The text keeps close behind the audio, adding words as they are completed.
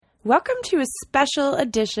Welcome to a special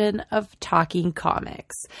edition of Talking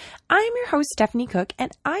Comics. I'm your host, Stephanie Cook,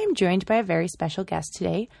 and I'm joined by a very special guest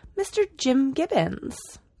today, Mr. Jim Gibbons.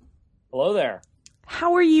 Hello there.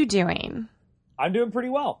 How are you doing? I'm doing pretty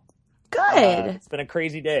well. Good. It's been a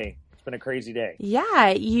crazy day. Yeah,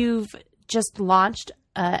 you've just launched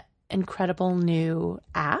an incredible new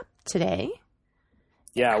app today.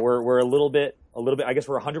 Yeah, we're a little bit, I guess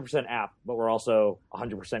we're 100% app, but we're also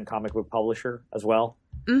 100% comic book publisher as well.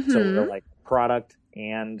 Mm-hmm. So we're like product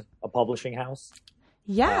and a publishing house.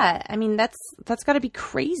 Yeah, I mean, that's got to be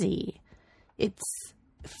crazy. It's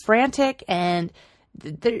frantic, and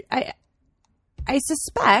I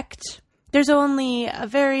suspect there's only a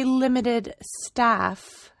very limited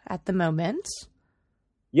staff at the moment.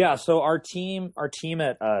 Yeah, so our team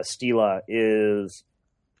at Stēla is,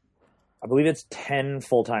 I believe it's 10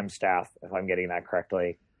 full-time staff, if I'm getting that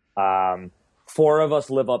correctly. 4 of us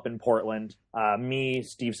live up in Portland. Me,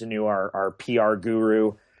 Steve Sanu, our PR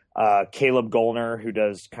guru, Caleb Gollner, who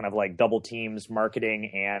does kind of like double teams,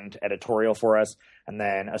 marketing and editorial for us, and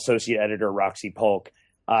then associate editor Roxy Polk.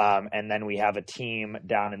 And then we have a team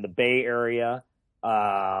down in the Bay Area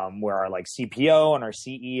where our like CPO and our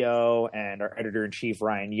CEO and our editor-in-chief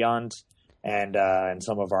Ryan Yunt and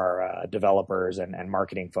some of our developers and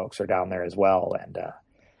marketing folks are down there as well. And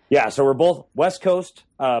yeah, so we're both West Coast,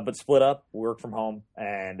 but split up. We work from home,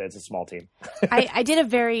 and it's a small team. I did a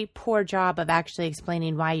very poor job of actually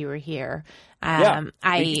explaining why you were here. We can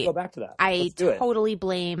go back to that. I totally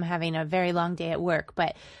blame having a very long day at work,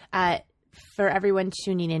 but for everyone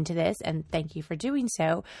tuning into this, and thank you for doing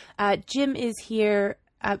so, Jim is here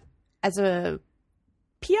as a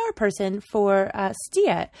PR person for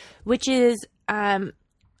Stēla, which is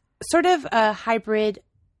sort of a hybrid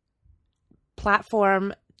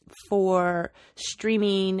platform for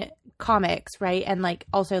streaming comics, right? And like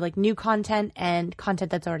also like new content and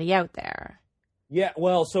content that's already out there. Yeah,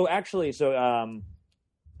 well, so at Stēla,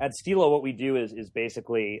 what we do is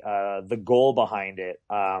basically the goal behind it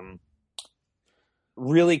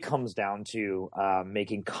really comes down to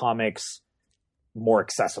making comics more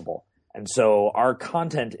accessible. And so our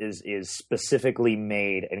content is specifically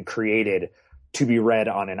made and created to be read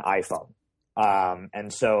on an iPhone.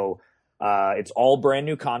 And so it's all brand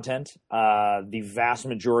new content. The vast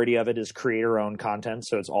majority of it is creator-owned content.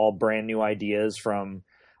 So it's all brand new ideas from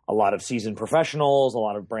a lot of seasoned professionals, a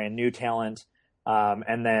lot of brand new talent.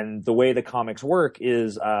 And then the way the comics work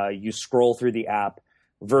is you scroll through the app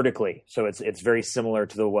vertically. So it's very similar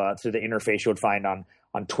to the interface you would find on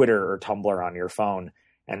Twitter or Tumblr on your phone.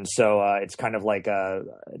 And so it's kind of like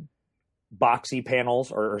boxy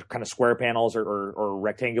panels or kind of square panels or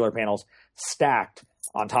rectangular panels stacked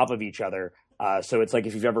on top of each other. So it's like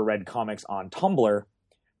if you've ever read comics on Tumblr,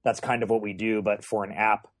 that's kind of what we do, but for an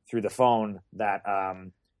app through the phone that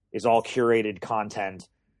is all curated content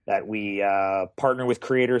that we partner with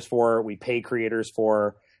creators for, we pay creators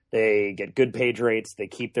for, they get good page rates, they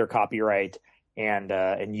keep their copyright,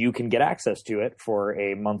 and you can get access to it for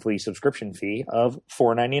a monthly subscription fee of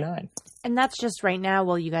 $4.99. And that's just right now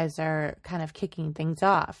while you guys are kind of kicking things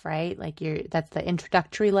off, right? Like that's the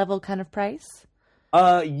introductory level kind of price?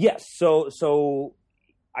 Yes. So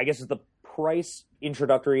I guess it's the price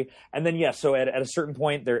introductory. And then, yes. So at a certain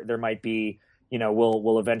point there might be,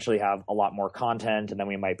 we'll eventually have a lot more content, and then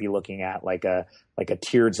we might be looking at like a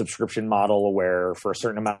tiered subscription model where for a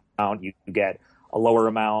certain amount you get a lower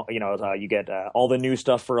amount, you get all the new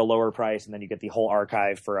stuff for a lower price, and then you get the whole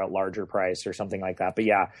archive for a larger price or something like that. But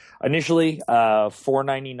yeah, initially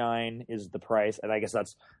 $4.99 is the price, and I guess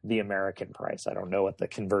that's the American price. I don't know what the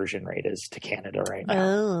conversion rate is to Canada right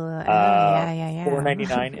now. Yeah.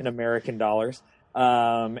 $4.99 in American dollars,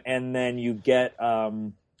 and then you get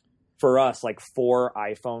for us like 4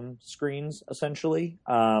 iPhone screens essentially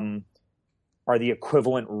are the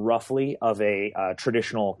equivalent roughly of a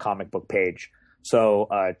traditional comic book page. So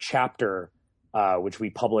a chapter, which we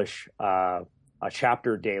publish a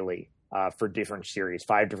chapter daily for different series,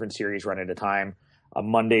 5 different series run at a time, a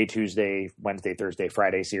Monday, Tuesday, Wednesday, Thursday,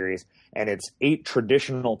 Friday series. And it's 8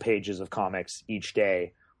 traditional pages of comics each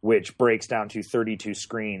day, which breaks down to 32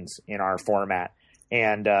 screens in our format.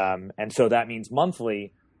 And so that means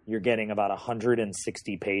monthly, you're getting about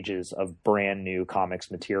 160 pages of brand new comics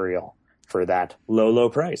material for that low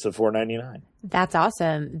price of $4.99. That's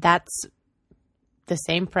awesome. That's the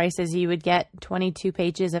same price as you would get 22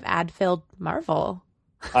 pages of ad-filled Marvel.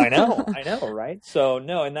 I know, right? So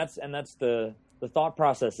no, and that's the thought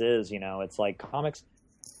process is, it's like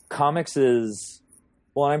comics is,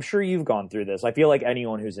 well, I'm sure you've gone through this. I feel like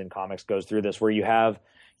anyone who's in comics goes through this, where you have,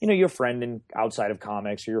 your friend outside of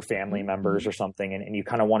comics or your family members or something, and you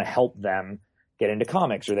kind of want to help them get into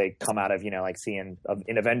comics, or they come out of, like seeing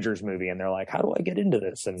an Avengers movie and they're like, how do I get into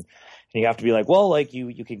this? And you have to be like, well, like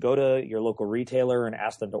you could go to your local retailer and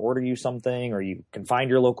ask them to order you something, or you can find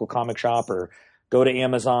your local comic shop or go to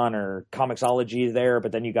Amazon or Comixology there,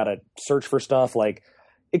 but then you got to search for stuff. Like,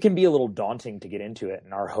 it can be a little daunting to get into it.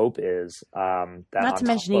 And our hope is that, not to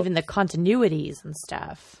mention even the continuities and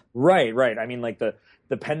stuff. Right. I mean, like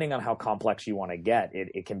depending on how complex you want to get,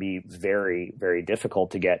 it can be very, very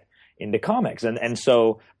difficult to get into comics. And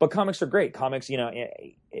so, but comics are great. Comics,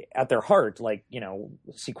 at their heart, like,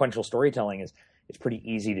 sequential storytelling is pretty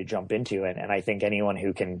easy to jump into. And I think anyone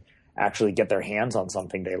who can actually get their hands on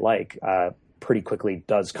something they like pretty quickly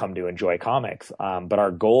does come to enjoy comics. But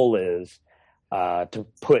our goal is to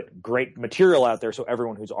put great material out there so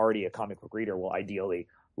everyone who's already a comic book reader will ideally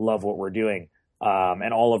love what we're doing.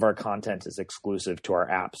 And all of our content is exclusive to our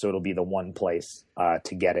app, so it'll be the one place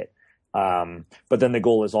to get it. But then the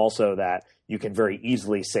goal is also that you can very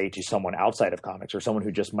easily say to someone outside of comics, or someone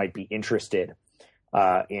who just might be interested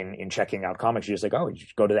in checking out comics, you just like, you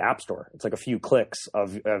just go to the App Store. It's like a few clicks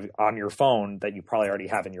of on your phone that you probably already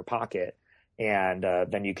have in your pocket. And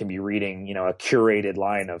then you can be reading, a curated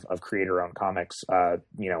line of creator-owned comics,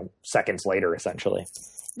 seconds later, essentially.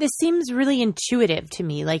 This seems really intuitive to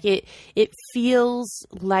me. Like it feels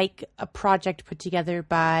like a project put together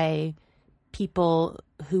by people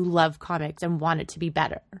who love comics and want it to be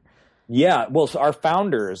better. Yeah. Well, so our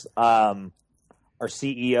founders, our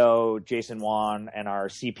CEO, Jason Wan, and our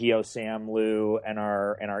CPO, Sam Liu, and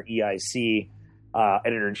our EIC,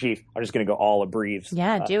 editor-in-chief. I'm just going to go all abbreves.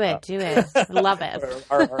 Yeah, do it. Love it.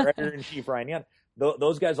 Our editor-in-chief, Ryan Yan.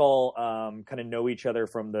 Those guys all kind of know each other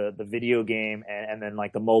from the video game and then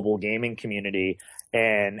like the mobile gaming community.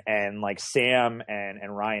 And like Sam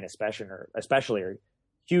and Ryan especially are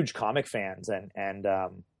huge comic fans. And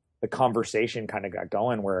the conversation kind of got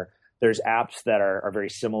going where there's apps that are very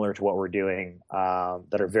similar to what we're doing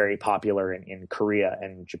that are very popular in Korea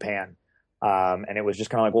and Japan. And it was just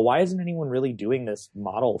kind of like, well, why isn't anyone really doing this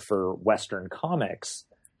model for Western comics?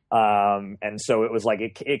 And so it was like,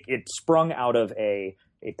 it sprung out of a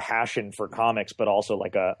passion for comics, but also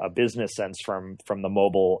like a business sense from the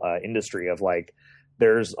mobile industry of like,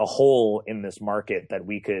 there's a hole in this market that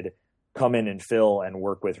we could come in and fill and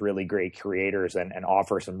work with really great creators and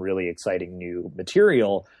offer some really exciting new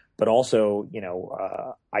material, but also,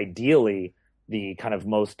 ideally, the kind of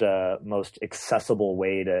most accessible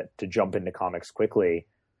way to jump into comics quickly,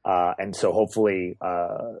 and so hopefully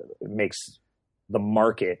makes the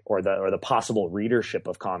market or the possible readership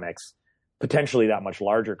of comics potentially that much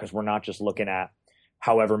larger, because we're not just looking at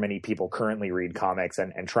however many people currently read comics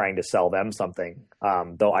and trying to sell them something.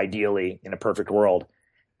 Though ideally, in a perfect world,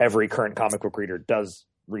 every current comic book reader does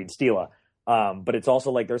read Stēla. But it's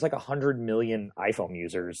also like there's like 100 million iPhone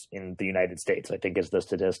users in the United States, I think is the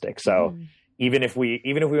statistic. So even if we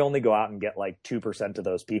only go out and get like 2% of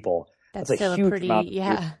those people, that's a huge amount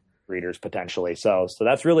of readers potentially. So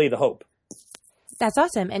that's really the hope. That's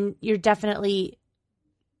awesome. And you're definitely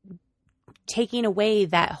taking away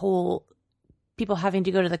that whole people having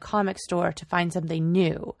to go to the comic store to find something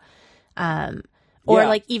new. Or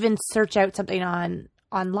like even search out something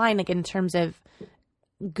online, like in terms of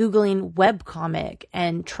Googling webcomic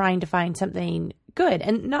and trying to find something good.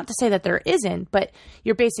 And not to say that there isn't, but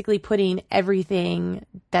you're basically putting everything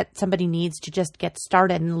that somebody needs to just get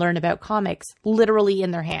started and learn about comics literally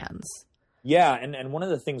in their hands. Yeah. And one of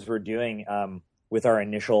the things we're doing with our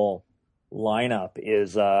initial lineup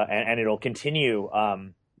is, and it'll continue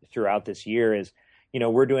throughout this year, is,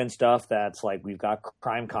 we're doing stuff that's like, we've got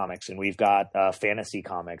crime comics and we've got fantasy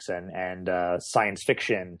comics and science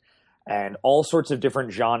fiction and all sorts of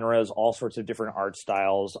different genres, all sorts of different art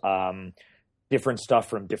styles, different stuff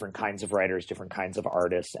from different kinds of writers, different kinds of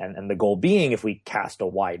artists. And the goal being, if we cast a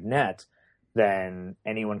wide net, then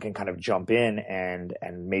anyone can kind of jump in and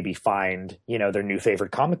maybe find, their new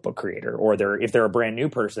favorite comic book creator, or if they're a brand new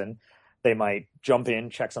person, they might jump in,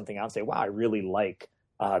 check something out and say, wow, I really like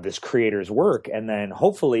this creator's work. And then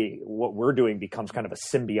hopefully what we're doing becomes kind of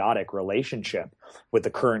a symbiotic relationship with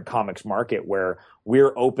the current comics market, where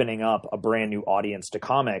we're opening up a brand new audience to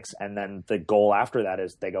comics. And then the goal after that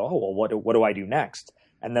is they go, oh, well, what do I do next?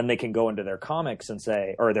 And then they can go into their comics and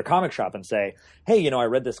say, or their comic shop and say, hey, I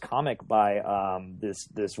read this comic by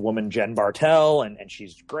this woman, Jen Bartel, and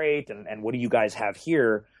she's great. And what do you guys have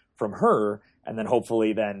here from her? And then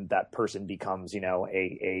hopefully then that person becomes,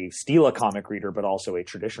 a Stēla comic reader, but also a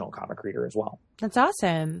traditional comic reader as well. That's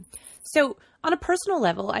awesome. So on a personal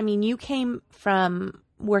level, I mean, you came from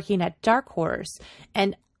working at Dark Horse,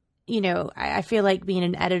 and, I feel like being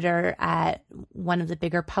an editor at one of the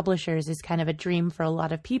bigger publishers is kind of a dream for a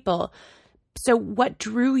lot of people. So what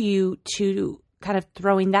drew you to kind of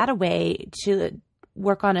throwing that away to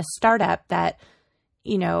work on a startup that,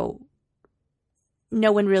 you know,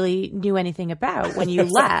 no one really knew anything about when you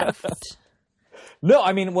left? No,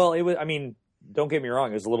 I mean, well, don't get me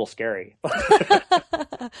wrong, it was a little scary.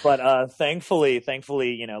 But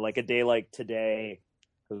thankfully, you know, like a day like today,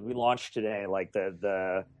 because we launched today, like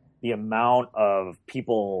the amount of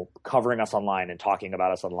people covering us online and talking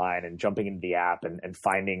about us online and jumping into the app and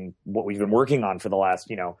finding what we've been working on for the last,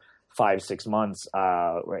 you know, 5-6 months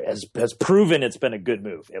has proven it's been a good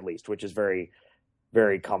move, at least, which is very,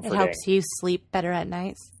 very comforting. It helps you sleep better at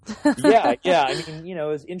nights. Yeah. I mean, you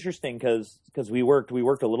know, it's interesting because we worked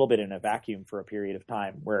a little bit in a vacuum for a period of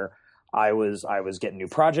time where I was getting new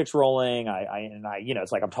projects rolling. I you know,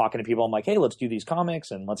 it's like I'm talking to people. I'm like, hey, let's do these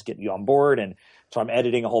comics and let's get you on board. And so I'm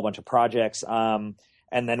editing a whole bunch of projects. And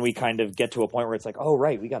then we kind of get to a point where it's like, oh,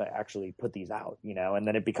 right, we got to actually put these out, you know. And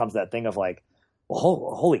then it becomes that thing of like, well,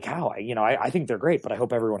 holy cow, I think they're great, but I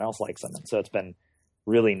hope everyone else likes them. And so it's been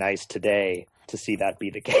really nice today to see that be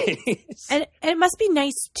the case. And it must be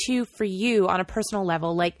nice too for you on a personal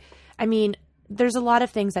level. Like, I mean, there's a lot of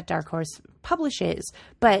things that Dark Horse publishes,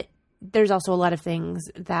 but there's also a lot of things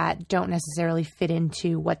that don't necessarily fit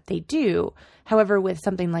into what they do. However, with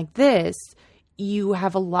something like this, you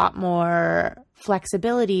have a lot more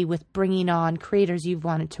flexibility with bringing on creators you've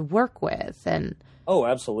wanted to work with. And oh,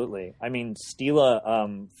 absolutely. I mean,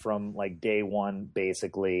 Stēla, from like day one,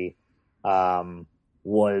 basically,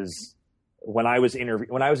 was when I was in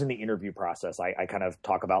the interview process, I kind of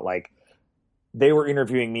talk about like, they were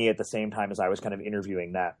interviewing me at the same time as I was kind of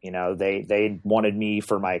interviewing them. You know, they wanted me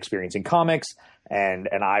for my experience in comics, and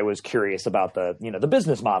I was curious about the, you know, the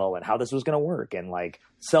business model and how this was going to work, and like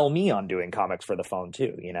sell me on doing comics for the phone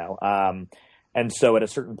too, you know? And so at a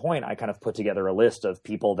certain point, I kind of put together a list of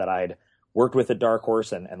people that I'd worked with at Dark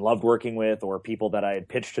Horse and loved working with, or people that I had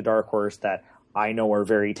pitched to Dark Horse that I know are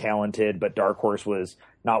very talented, but Dark Horse was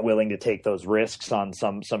not willing to take those risks on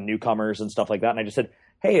some newcomers and stuff like that. And I just said,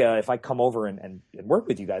 hey, if I come over and work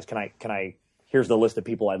with you guys, can I, here's the list of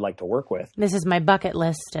people I'd like to work with. This is my bucket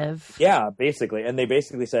list of. Yeah, basically. And they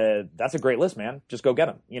basically said, that's a great list, man. Just go get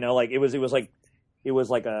them. You know, like it was like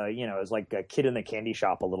a, you know, it was like a kid in the candy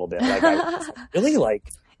shop a little bit. Like, really? Like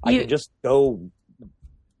I can just go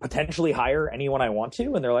potentially hire anyone I want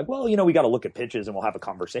to? And they're like, well, you know, we got to look at pitches and we'll have a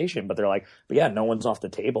conversation. But they're like, but yeah, no one's off the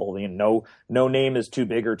table. You know, no name is too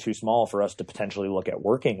big or too small for us to potentially look at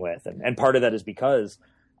working with. And part of that is because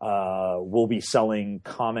we'll be selling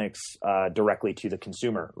comics directly to the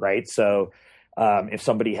consumer, right? So if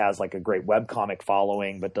somebody has like a great webcomic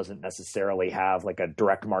following but doesn't necessarily have like a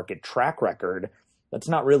direct market track record, that's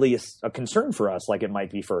not really a concern for us like it might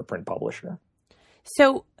be for a print publisher.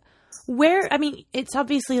 So I mean, it's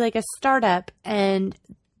obviously like a startup and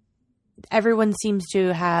everyone seems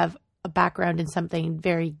to have a background in something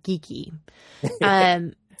very geeky.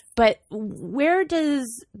 But where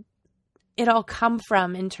does it all come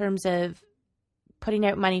from in terms of putting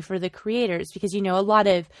out money for the creators? Because, you know, a lot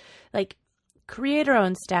of like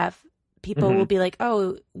creator-owned stuff, people will be like,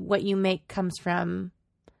 oh, what you make comes from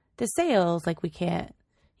the sales. Like we can't,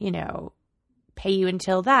 you know, pay you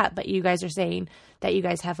until that. But you guys are saying that you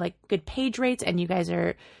guys have like good page rates and you guys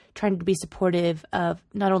are trying to be supportive of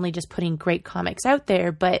not only just putting great comics out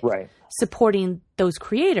there, but supporting those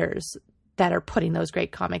creators that are putting those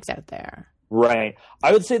great comics out there. Right.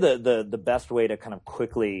 I would say the best way to kind of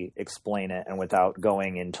quickly explain it, and without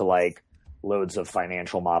going into like loads of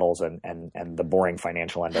financial models and the boring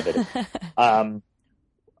financial end of it,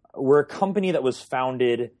 we're a company that was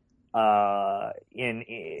founded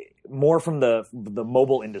in more from the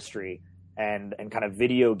mobile industry and kind of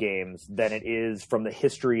video games than it is from the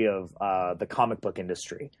history of the comic book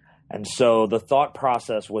industry. And so the thought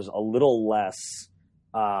process was a little less,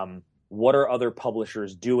 what are other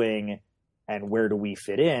publishers doing and where do we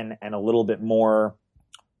fit in? And a little bit more,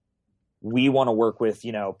 we want to work with,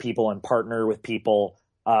 you know, people and partner with people.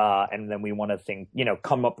 And then we want to think, you know,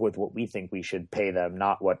 come up with what we think we should pay them,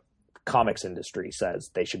 not what comics industry says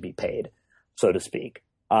they should be paid, so to speak.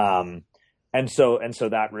 And so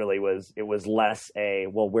that really was, it was less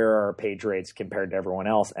well, where are our page rates compared to everyone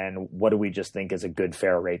else? And what do we just think is a good,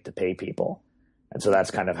 fair rate to pay people? And so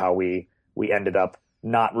that's kind of how we ended up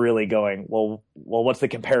not really going, well, what's the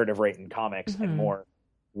comparative rate in comics, and more,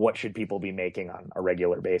 what should people be making on a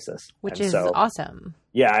regular basis? Which is awesome.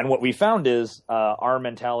 Yeah. And what we found is our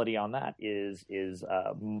mentality on that is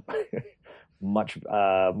much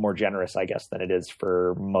more generous, I guess, than it is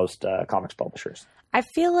for most comics publishers. I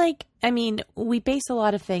feel like, I mean, we base a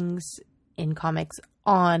lot of things in comics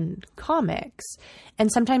on comics,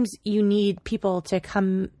 and sometimes you need people to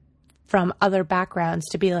come from other backgrounds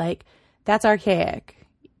to be like, that's archaic.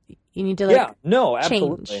 You need to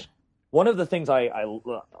absolutely. change. One of the things I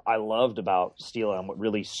loved about Stēla and what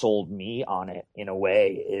really sold me on it in a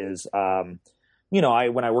way is,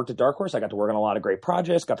 when I worked at Dark Horse, I got to work on a lot of great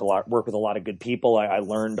projects, got to work with a lot of good people. I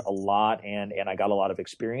learned a lot and I got a lot of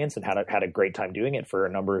experience and had a great time doing it for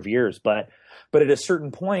a number of years. But at a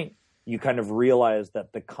certain point, you kind of realize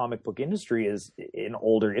that the comic book industry is an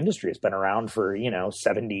older industry. It's been around for,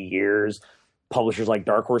 70 years. Publishers like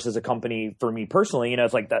Dark Horse as a company, for me personally,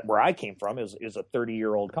 it's like that where I came from is a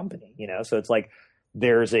 30-year-old company, so it's like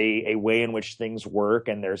there's a way in which things work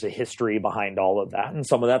and there's a history behind all of that. And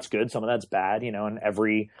some of that's good, some of that's bad, and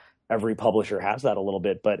every publisher has that a little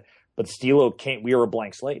bit. But Stēla we were a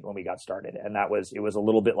blank slate when we got started. And it was a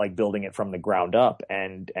little bit like building it from the ground up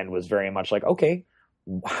and was very much like, okay,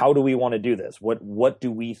 how do we want to do this? What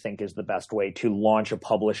do we think is the best way to launch a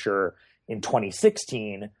publisher in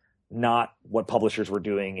 2016? Not what publishers were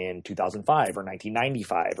doing in 2005 or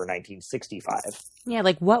 1995 or 1965. Yeah,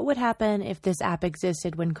 like what would happen if this app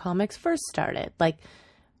existed when comics first started? Like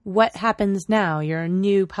what happens now? You're a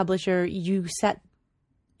new publisher. You set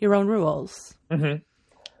your own rules. Mm-hmm.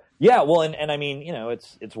 Yeah, well, and I mean,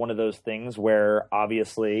 it's one of those things where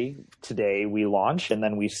obviously today we launch and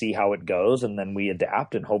then we see how it goes and then we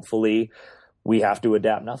adapt and hopefully we have to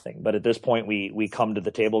adapt nothing. But at this point, we come to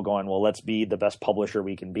the table going, well, let's be the best publisher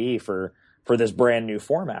we can be for this brand new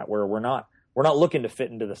format where we're not looking to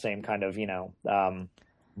fit into the same kind of,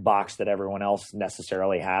 box that everyone else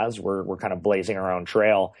necessarily has. We're kind of blazing our own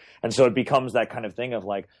trail. And so it becomes that kind of thing of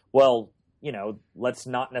like, well, let's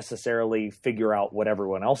not necessarily figure out what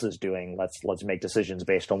everyone else is doing. Let's make decisions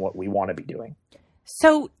based on what we want to be doing.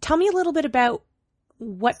 So tell me a little bit about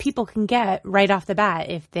what people can get right off the bat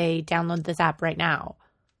if they download this app right now.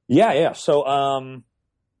 Yeah. So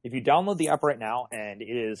if you download the app right now, and it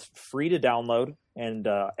is free to download, and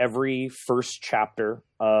every first chapter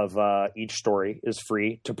of each story is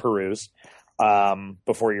free to peruse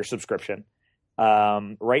before your subscription.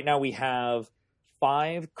 Right now we have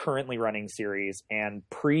 5 currently running series and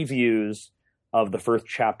previews of the first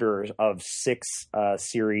chapters of 6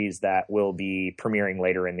 series that will be premiering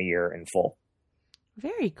later in the year in full.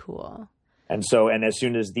 Very cool. And as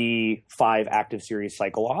soon as the 5 active series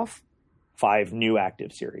cycle off, 5 new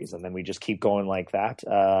active series, and then we just keep going like that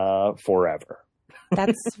forever.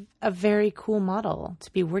 That's a very cool model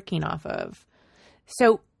to be working off of.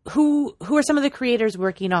 So who are some of the creators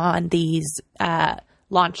working on these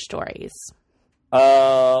launch stories?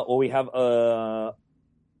 Well, we have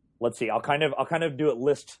let's see. I'll kind of do it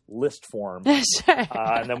list form, sure.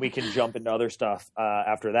 And then we can jump into other stuff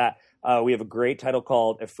after that. We have a great title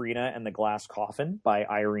called Efrina and the Glass Coffin by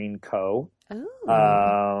Irene Coe.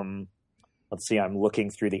 Oh. Let's see. I'm looking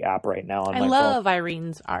through the app right now on my love phone.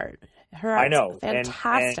 Irene's art. Her art's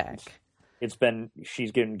fantastic. And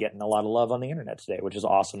she's getting a lot of love on the internet today, which is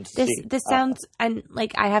awesome to see. This sounds, and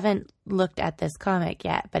like I haven't looked at this comic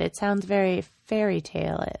yet, but it sounds very fairy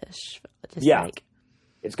tale-ish.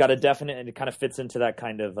 It's got a definite, and it kind of fits into that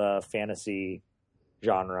kind of fantasy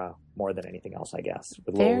genre more than anything else, I guess.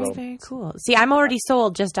 With very cool. See, I'm already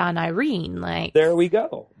sold just on Irene. Like, there we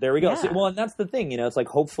go. Yeah. See, well, and that's the thing, it's like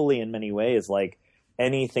hopefully in many ways, like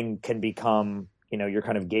anything can become, your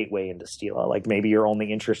kind of gateway into Stēla. Like maybe you're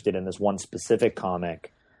only interested in this one specific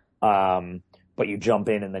comic, but you jump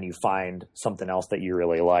in and then you find something else that you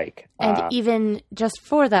really like. And even just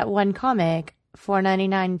for that one comic,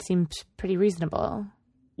 $4.99 seems pretty reasonable.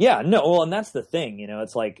 Yeah, no, well, and that's the thing,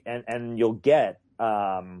 it's like, and you'll get,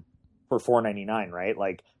 for $4.99, right?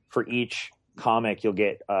 Like for each comic, you'll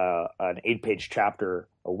get, an 8-page chapter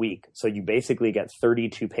a week. So you basically get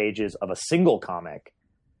 32 pages of a single comic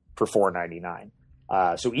for $4.99.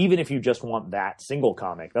 So even if you just want that single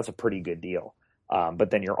comic, that's a pretty good deal. But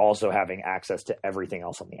then you're also having access to everything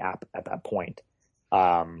else on the app at that point.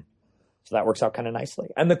 So that works out kind of nicely.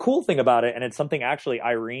 And the cool thing about it, and it's something actually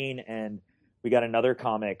Irene and we got another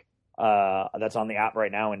comic that's on the app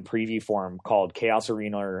right now in preview form called Chaos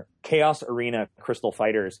Arena Crystal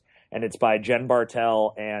Fighters, and it's by Jen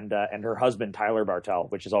Bartel and her husband Tyler Bartel,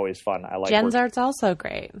 which is always fun. I like Jen's art's also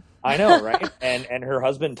great. I know, right? and her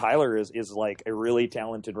husband Tyler is like a really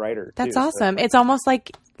talented writer. That's too. awesome. So, it's almost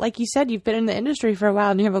like you said, you've been in the industry for a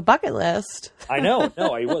while and you have a bucket list. I know.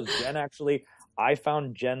 No, I was. Jen actually. I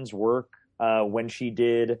found Jen's work when she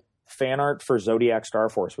did fan art for Zodiac Star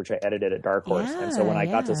Force, which I edited at Dark Horse. And so when I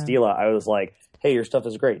got to Stēla, I was like, hey, your stuff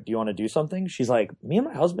is great. Do you want to do something? She's like, me and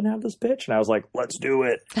my husband have this pitch. And I was like, let's do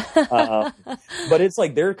it. But it's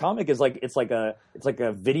like their comic is like, it's like a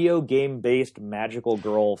video game based magical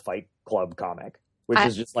girl fight club comic, which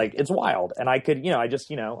is just like, it's wild. And I could,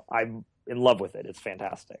 I'm in love with it. It's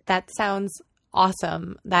fantastic. That sounds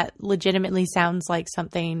awesome. That legitimately sounds like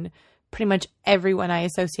something pretty much everyone I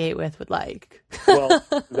associate with would like. Well,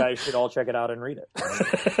 you guys should all check it out and read it.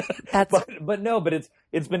 but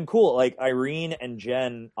it's been cool. Like Irene and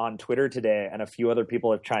Jen on Twitter today, and a few other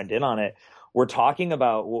people have chimed in on it. We're talking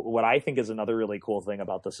about what I think is another really cool thing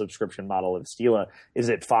about the subscription model of Stēla is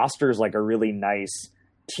it fosters like a really nice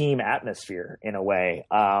team atmosphere in a way,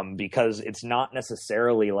 because it's not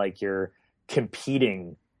necessarily like you're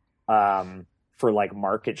competing for like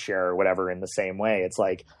market share or whatever in the same way. It's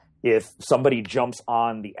like, if somebody jumps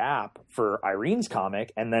on the app for Irene's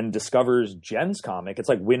comic and then discovers Jen's comic, it's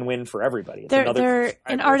like win-win for everybody. They're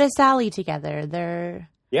an artist alley together.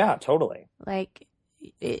 Yeah, totally. Like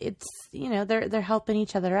it's, they're helping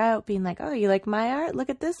each other out, being like, oh, you like my art?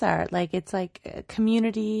 Look at this art. Like it's like a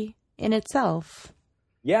community in itself.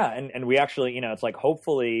 Yeah. And we actually, it's like,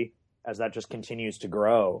 hopefully as that just continues to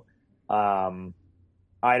grow,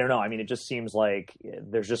 I don't know. I mean, it just seems like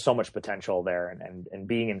there's just so much potential there, and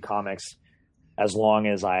being in comics as long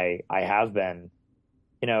as I have been,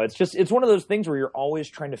 it's one of those things where you're always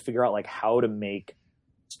trying to figure out like how to make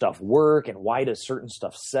stuff work and why does certain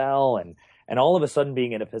stuff sell, and all of a sudden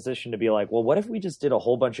being in a position to be like, well, what if we just did a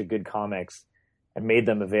whole bunch of good comics and made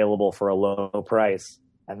them available for a low price,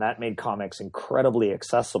 and that made comics incredibly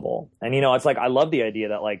accessible. And it's like, I love the idea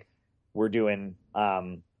that like we're doing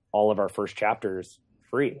all of our first chapters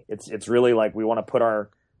free. It's really like we want to put our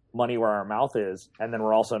money where our mouth is, and then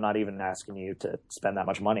we're also not even asking you to spend that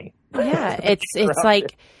much money. Yeah, it's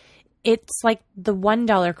like the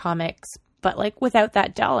 $1 comics, but like without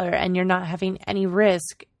that dollar, and you're not having any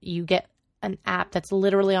risk. You get an app that's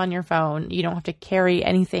literally on your phone. You don't have to carry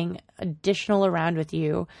anything additional around with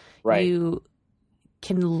you. Right. You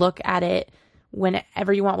can look at it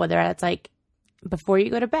whenever you want, whether it's like before you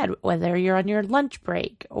go to bed, whether you're on your lunch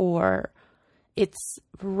break, or it's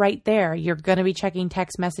right there. You're going to be checking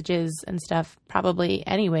text messages and stuff probably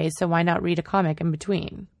anyway, so why not read a comic in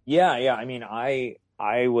between? Yeah. I mean, I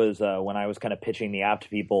was, when I was kind of pitching the app to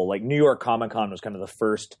people, like New York Comic Con was kind of the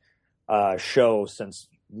first show since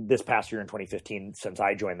this past year in 2015, since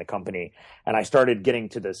I joined the company. And I started getting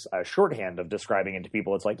to this shorthand of describing it to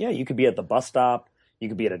people. It's like, yeah, you could be at the bus stop. You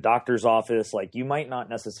could be at a doctor's office. Like you might not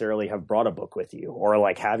necessarily have brought a book with you or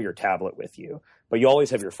like have your tablet with you, but you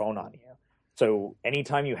always have your phone on you. So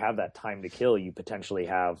anytime you have that time to kill, you potentially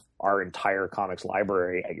have our entire comics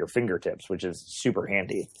library at your fingertips, which is super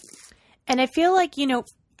handy. And I feel like,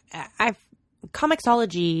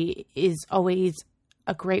 comicsology is always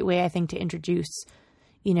a great way, I think, to introduce,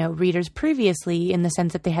 readers previously, in the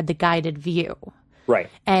sense that they had the guided view.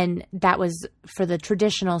 Right. And that was for the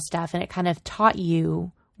traditional stuff, and it kind of taught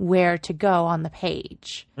you where to go on the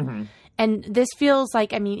page. Mm-hmm. And this feels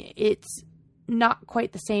like, it's not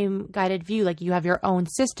quite the same guided view. Like you have your own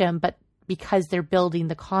system, but because they're building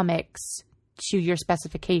the comics to your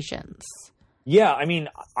specifications. Yeah,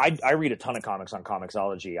 I read a ton of comics on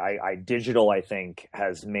Comixology. Digital, I think,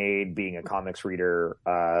 has made being a comics reader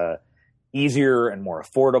easier and more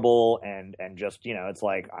affordable, and just, it's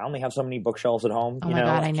like I only have so many bookshelves at home. Oh my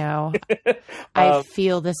God, I know. I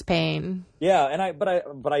feel this pain. Yeah,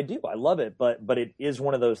 but I do. I love it, but it is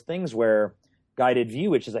one of those things where guided view,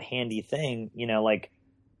 which is a handy thing,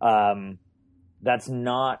 that's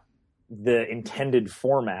not the intended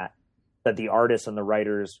format that the artists and the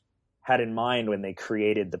writers had in mind when they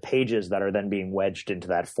created the pages that are then being wedged into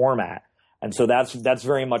that format. And so that's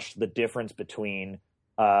very much the difference between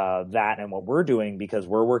that and what we're doing, because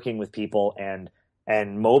we're working with people, and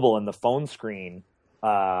mobile and the phone screen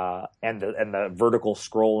and the vertical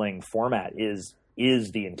scrolling format is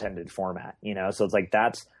the intended format, so it's like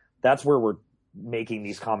that's where we're making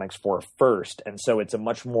these comics for first. And so it's a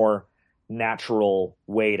much more natural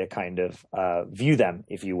way to kind of view them,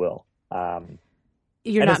 if you will.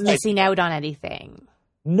 You're not missing out on anything.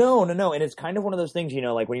 No. And it's kind of one of those things,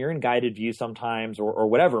 like when you're in guided view sometimes or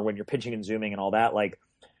whatever, when you're pitching and zooming and all that, like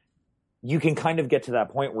you can kind of get to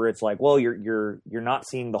that point where it's like, well, you're not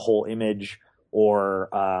seeing the whole image, or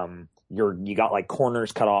you got like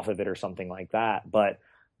corners cut off of it or something like that. But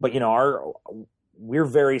we're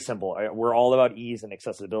very simple. We're all about ease and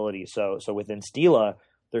accessibility. So within Stēla,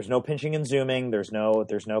 there's no pinching and zooming. There's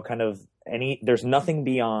nothing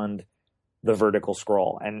beyond the vertical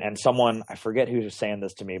scroll. And someone, I forget who was saying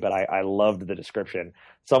this to me, but I loved the description.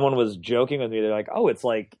 Someone was joking with me. They're like, oh, it's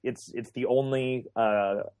the only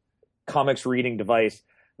comics reading device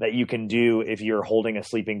that you can do if you're holding a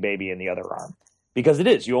sleeping baby in the other arm. Because it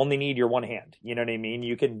is. You only need your one hand. You know what I mean?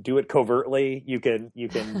 You can do it covertly. You can do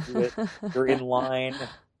it. You're in line.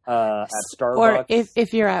 at Starbucks. Or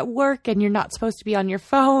if you're at work and you're not supposed to be on your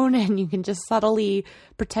phone and you can just subtly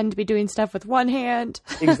pretend to be doing stuff with one hand.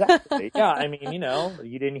 Exactly. Yeah. I mean,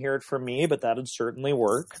 you didn't hear it from me, but that would certainly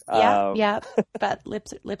work. Yeah. But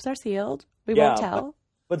lips are sealed. We won't tell.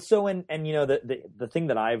 But so, and the thing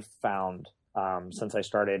that I've found since I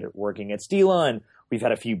started working at Stēla, and we've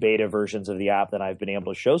had a few beta versions of the app that I've been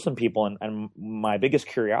able to show some people. And my biggest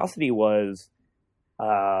curiosity was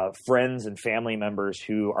friends and family members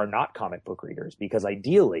who are not comic book readers, because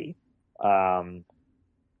ideally,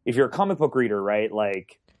 if you're a comic book reader, right,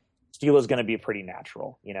 like Stēla is going to be pretty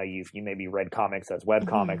natural. You maybe read comics as web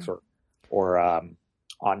comics or on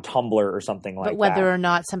Tumblr or something like that. But whether or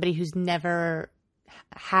not somebody who's never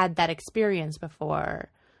had that experience before,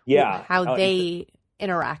 how they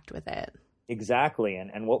interact with it. Exactly.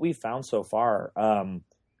 And what we've found so far,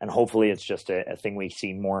 and hopefully it's just a thing we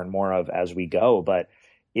see more and more of as we go, but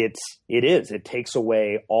it takes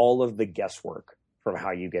away all of the guesswork from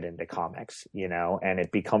how you get into comics, and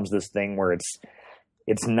it becomes this thing where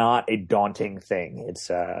it's not a daunting thing. It's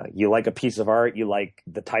you like a piece of art, you like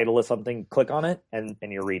the title of something, click on it and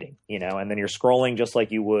you're reading, and then you're scrolling just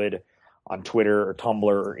like you would on Twitter or Tumblr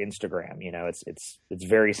or Instagram. It's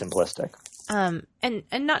very simplistic. And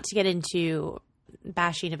not to get into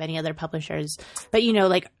bashing of any other publishers, but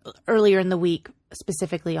like earlier in the week,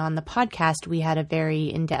 specifically on the podcast, we had a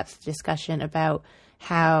very in-depth discussion about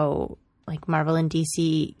how like Marvel and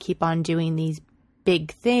DC keep on doing these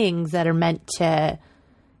big things that are meant to,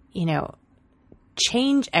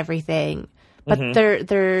 change everything, but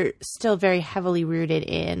they're still very heavily rooted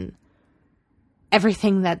in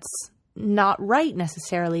everything that's not right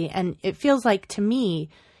necessarily. And it feels like, to me,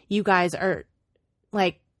 you guys are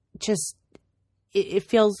like, just, it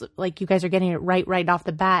feels like you guys are getting it right off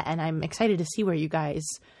the bat. And I'm excited to see where you guys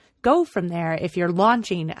go from there if you're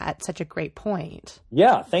launching at such a great point.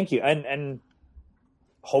 Yeah, thank you. And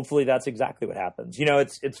hopefully that's exactly what happens.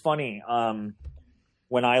 It's funny.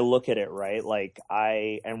 When I look at it, right, like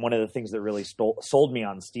and one of the things that really sold me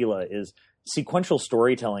on Stēla is sequential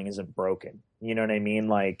storytelling isn't broken. You know what I mean?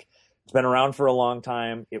 Like, it's been around for a long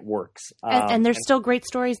time. It works. And there's still great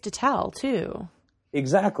stories to tell too.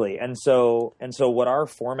 Exactly. And so what our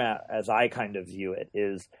format, as I kind of view it,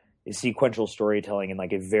 is sequential storytelling in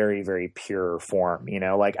like a very, very pure form.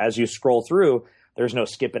 Like as you scroll through, there's no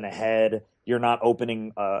skipping ahead. You're not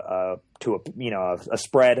opening a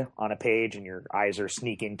spread on a page and your eyes are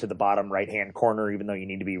sneaking to the bottom right-hand corner, even though you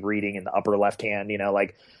need to be reading in the upper left-hand,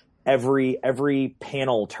 like every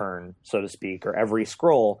panel turn, so to speak, or every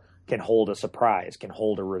scroll can hold a surprise, can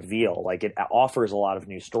hold a reveal. Like it offers a lot of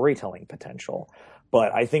new storytelling potential.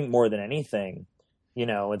 But I think more than anything,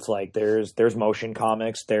 it's like there's motion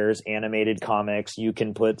comics, there's animated comics, you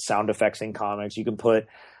can put sound effects in comics, you can put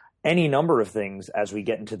any number of things as we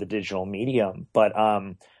get into the digital medium. But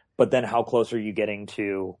then how close are you getting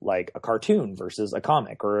to like a cartoon versus a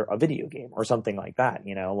comic or a video game or something like that?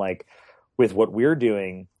 Like with what we're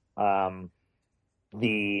doing,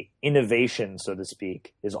 the innovation, so to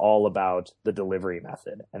speak, is all about the delivery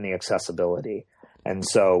method and the accessibility. And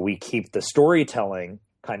so we keep the storytelling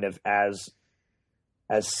kind of as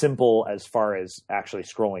simple as far as actually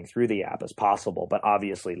scrolling through the app as possible, but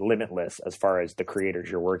obviously limitless as far as the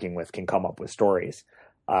creators you're working with can come up with stories.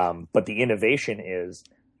 But the innovation is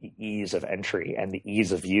the ease of entry and the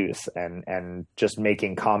ease of use and just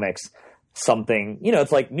making comics something,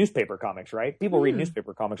 it's like newspaper comics, right? People read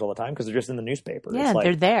newspaper comics all the time because they're just in the newspaper. Yeah, it's like,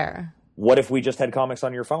 they're there. What if we just had comics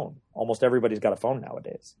on your phone? Almost everybody's got a phone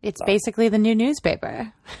nowadays. It's basically the new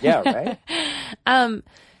newspaper. Yeah, right?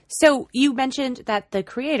 So you mentioned that the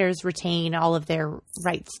creators retain all of their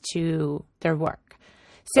rights to their work.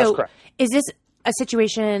 So is this a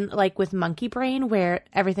situation like with Monkey Brain where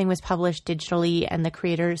everything was published digitally and the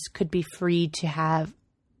creators could be free to have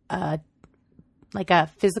a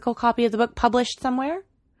physical copy of the book published somewhere?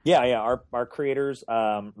 Yeah. Our creators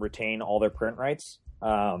retain all their print rights.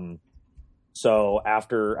 So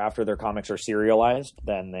after their comics are serialized,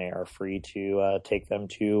 then they are free to take them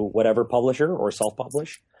to whatever publisher or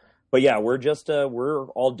self-publish. But yeah, we're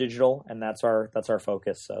all digital, and that's our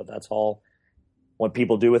focus. So that's all. What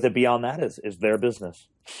people do with it beyond that is their business.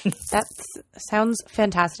 That sounds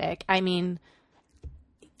fantastic. I mean,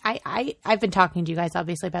 I've been talking to you guys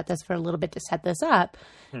obviously about this for a little bit to set this up.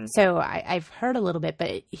 So I've heard a little bit,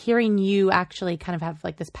 but hearing you actually kind of have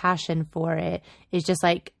like this passion for it is just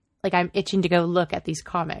like I'm itching to go look at these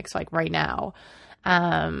comics like right now.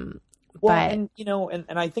 And I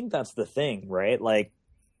think that's the thing, right? Like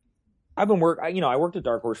I worked at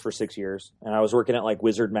Dark Horse for 6 years, and I was working at like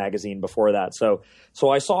Wizard magazine before that. So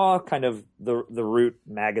I saw kind of the route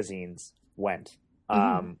magazines went.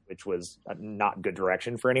 which was not good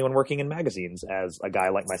direction for anyone working in magazines, as a guy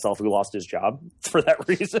like myself who lost his job for that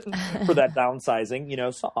reason, for that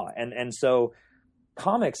downsizing, saw. And so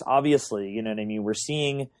comics, obviously, you know what I mean? We're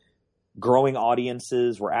seeing growing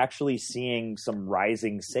audiences. We're actually seeing some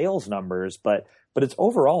rising sales numbers, but it's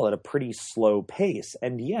overall at a pretty slow pace.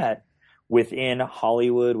 And yet within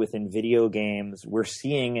Hollywood, within video games, we're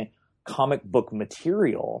seeing comic book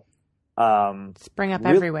material spring up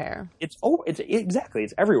everywhere. It's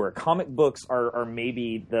everywhere. Comic books are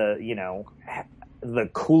maybe the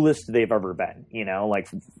coolest they've ever been, like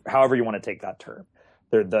however you want to take that term.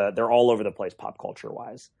 They're all over the place pop culture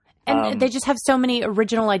wise. And they just have so many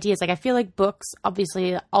original ideas. Like, I feel like books,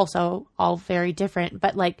 obviously, also all very different,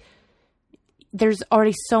 but like there's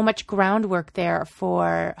already so much groundwork there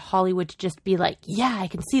for Hollywood to just be like, yeah, I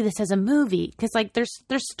can see this as a movie. Because like they're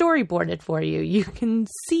storyboarded for you. You can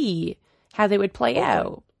see how they would play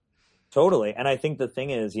out. Totally. And I think the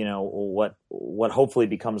thing is, what hopefully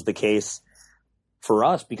becomes the case for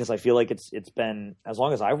us, because I feel like it's been, as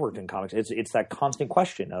long as I've worked in comics, it's that constant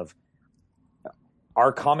question of,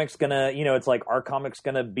 are comics gonna, it's like, are comics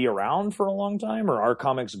gonna be around for a long time, or are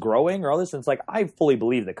comics growing, or all this? And it's like, I fully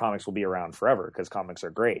believe that comics will be around forever because comics are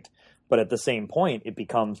great. But at the same point, it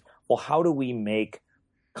becomes, well, how do we make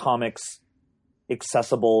comics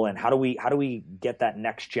accessible, and how do we get that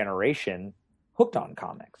next generation hooked on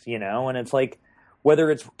comics, And it's like, whether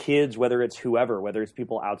it's kids, whether it's whoever, whether it's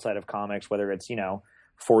people outside of comics, whether it's,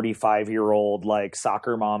 45-year-old like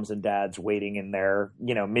soccer moms and dads waiting in their,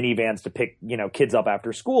 minivans to pick, kids up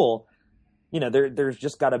after school, there's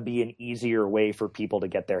just got to be an easier way for people to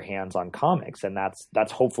get their hands on comics. And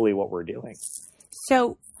that's hopefully what we're doing.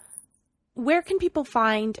 So where can people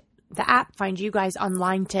find the app, find you guys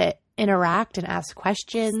online to interact and ask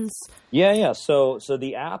questions? Yeah. So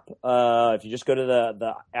the app, if you just go to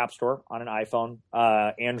the App Store on an iPhone,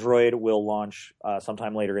 Android will launch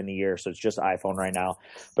sometime later in the year. So it's just iPhone right now.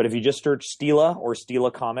 But if you just search Stēla or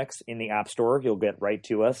Stēla Comics in the App Store, you'll get right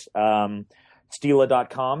to us.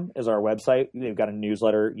 Stēla.com is our website. They've got a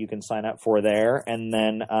newsletter you can sign up for there. And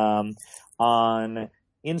then on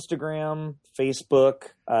Instagram, Facebook,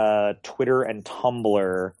 Twitter, and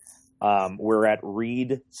Tumblr, we're at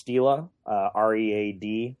Read Stēla,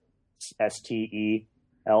 ReadStela,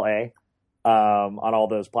 on all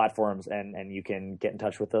those platforms, and you can get in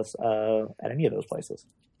touch with us at any of those places.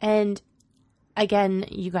 And again,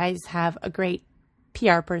 you guys have a great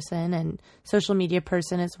PR person and social media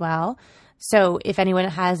person as well. So if anyone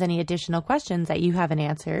has any additional questions that you haven't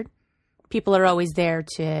answered, people are always there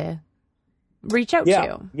to reach out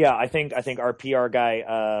to. Yeah, I think our PR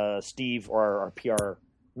guy, Steve, or our PR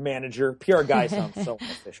manager, PR guy sounds so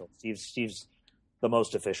official. Steve's the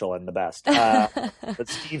most official and the best. But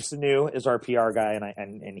Steve Sanu is our PR guy,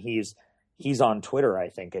 and he's on Twitter. I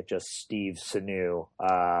think at just Steve Sanu.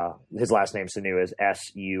 His last name Sanu is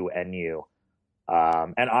Sunu.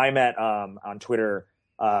 And I'm at on Twitter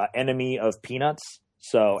Enemy of Peanuts.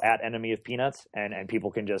 So at Enemy of Peanuts, and people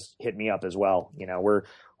can just hit me up as well.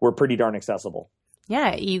 We're pretty darn accessible.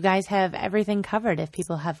 Yeah, you guys have everything covered if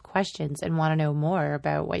people have questions and want to know more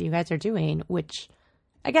about what you guys are doing, which,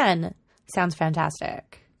 again, sounds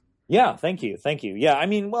fantastic. Yeah, thank you. Yeah, I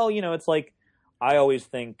mean, well, it's like I always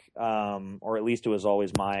think, or at least it was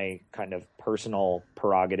always my kind of personal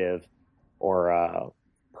prerogative or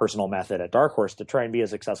personal method at Dark Horse to try and be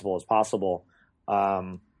as accessible as possible.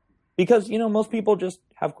 Because, most people just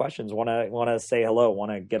have questions, want to say hello,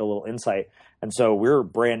 want to get a little insight. And so we're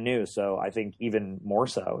brand new. So I think even more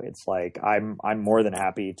so, it's like I'm more than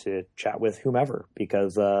happy to chat with whomever,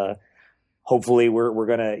 because hopefully we're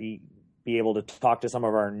going to be able to talk to some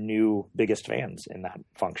of our new biggest fans in that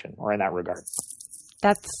function or in that regard.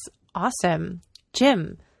 That's awesome.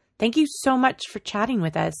 Jim, thank you so much for chatting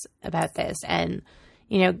with us about this and,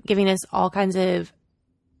 giving us all kinds of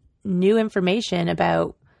new information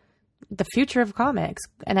about the future of comics.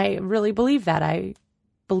 And I really believe that. I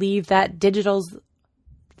believe that digital's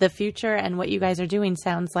the future, and what you guys are doing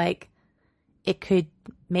sounds like it could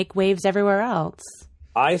make waves everywhere else.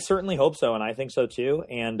 I certainly hope so, and I think so too.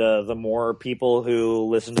 And the more people who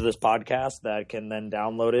listen to this podcast that can then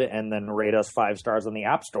download it and then rate us 5 stars on the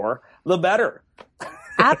App Store, the better.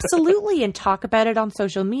 Absolutely. And talk about it on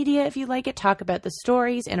social media if you like it. Talk about the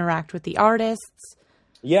stories, interact with the artists.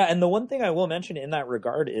 Yeah, and the one thing I will mention in that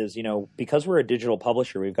regard is, because we're a digital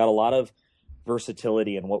publisher, we've got a lot of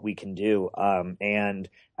versatility in what we can do. And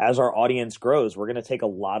as our audience grows, we're going to take a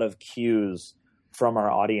lot of cues from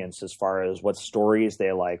our audience as far as what stories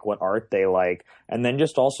they like, what art they like, and then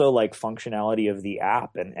just also like functionality of the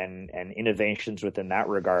app and innovations within that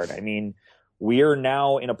regard. I mean, we are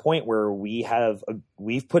now in a point where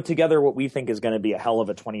we've put together what we think is going to be a hell of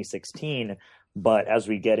a 2016. But as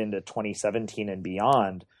we get into 2017 and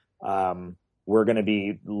beyond, we're going to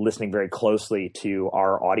be listening very closely to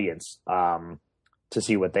our audience to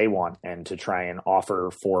see what they want and to try and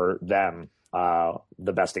offer for them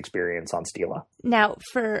the best experience on Stēla. Now,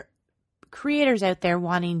 for creators out there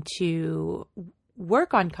wanting to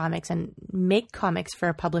work on comics and make comics for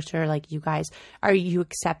a publisher like you guys, are you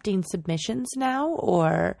accepting submissions now,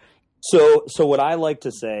 or? So what I like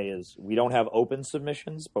to say is we don't have open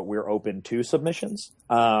submissions, but we're open to submissions.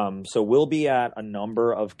 So we'll be at a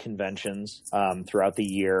number of conventions throughout the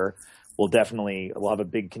year. We'll have a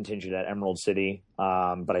big contingent at Emerald City,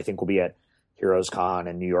 but I think we'll be at Heroes Con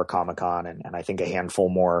and New York Comic Con, and I think a handful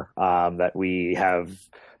more that we have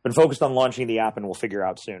been focused on launching the app, and we'll figure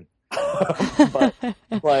out soon. but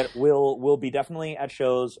we'll be definitely at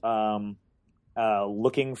shows.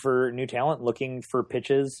 Looking for new talent, looking for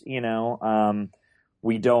pitches. We don't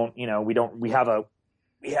want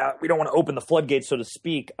to open the floodgates, so to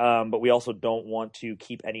speak. But we also don't want to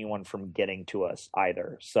keep anyone from getting to us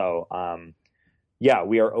either. So,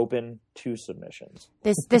 we are open to submissions.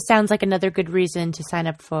 This sounds like another good reason to sign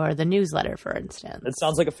up for the newsletter, for instance. It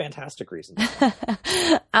sounds like a fantastic reason.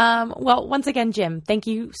 Well, once again, Jim, thank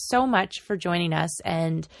you so much for joining us,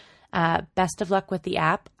 and best of luck with the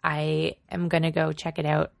app. I am going to go check it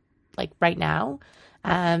out right now.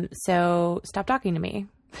 So stop talking to me.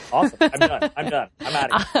 Awesome. I'm done. I'm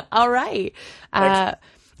out of here. All right.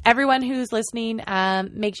 Everyone who's listening,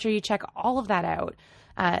 make sure you check all of that out.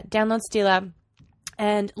 Download Stēla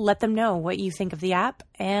and let them know what you think of the app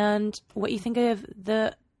and what you think of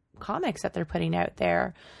the comics that they're putting out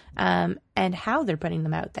there, and how they're putting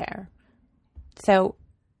them out there. So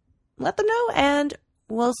let them know, and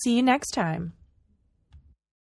we'll see you next time.